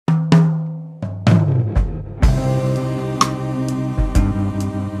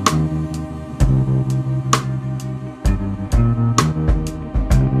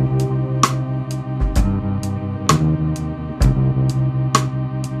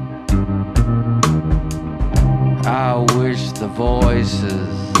the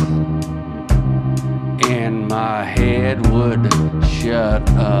voices in my head would shut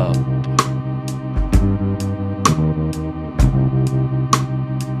up.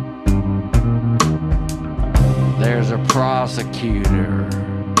 There's a prosecutor,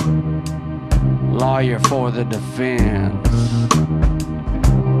 lawyer for the defense.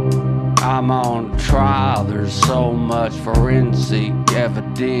 I'm on trial, there's so much forensic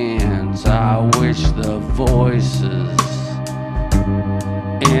evidence. I wish the voices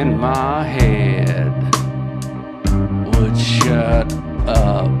in my head would shut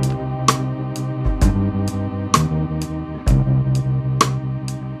up.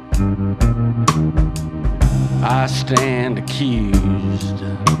 I stand accused,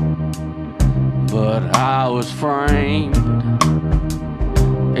 but I was framed.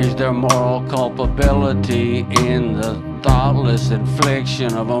 Is there moral culpability in the thoughtless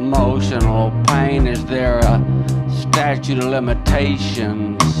infliction of emotional pain? Is there a statute of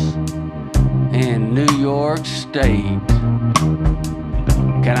limitations in New York State?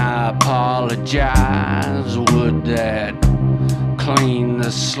 Can I apologize? Would that clean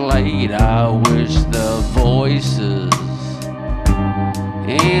the slate? I wish the voices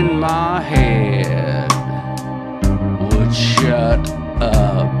in my head would shut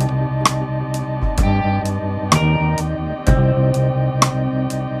up.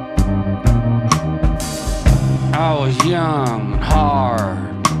 I was young and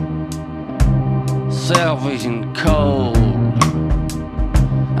hard, selfish and cold.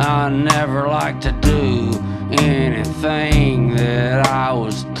 I never liked to do anything that I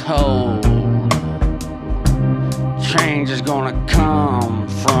was told. Change is gonna come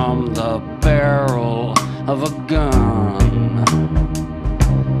from the barrel of a gun.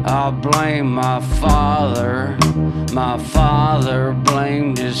 I blame my father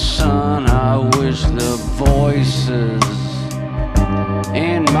blamed his son. I wish the voices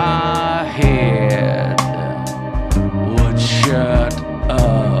in my head would shut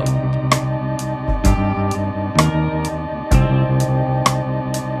up.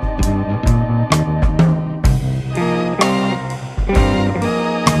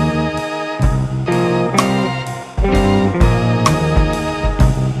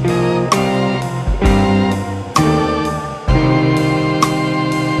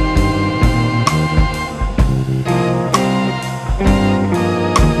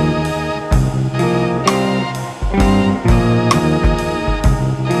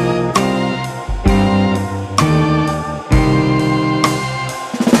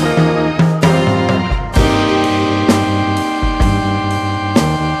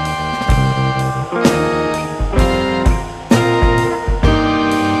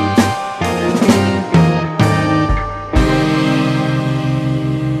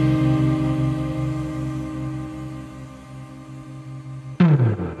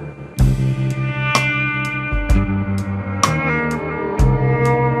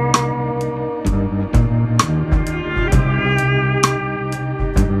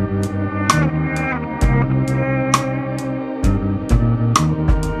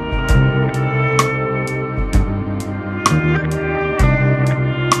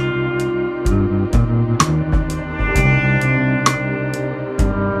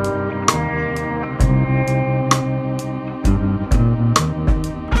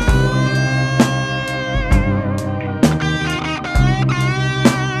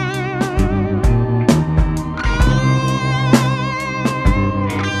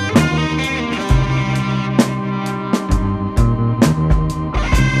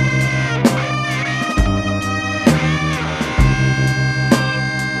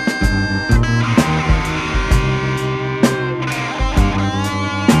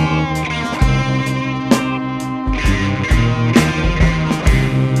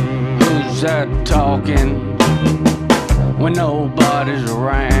 That talking when nobody's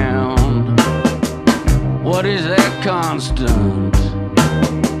around? What is that constant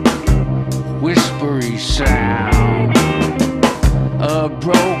whispery sound? A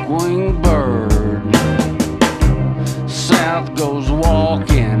broke-winged bird south goes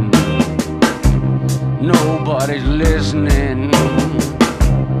walking, nobody's listening,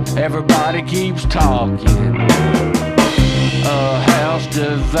 everybody keeps talking. A house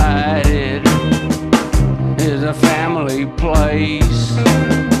divided is a family place.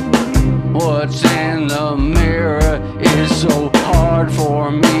 What's in the mirror is so hard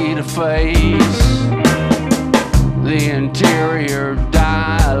for me to face. The interior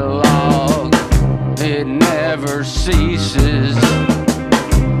dialogue, it never ceases.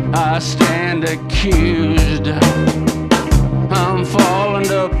 I stand accused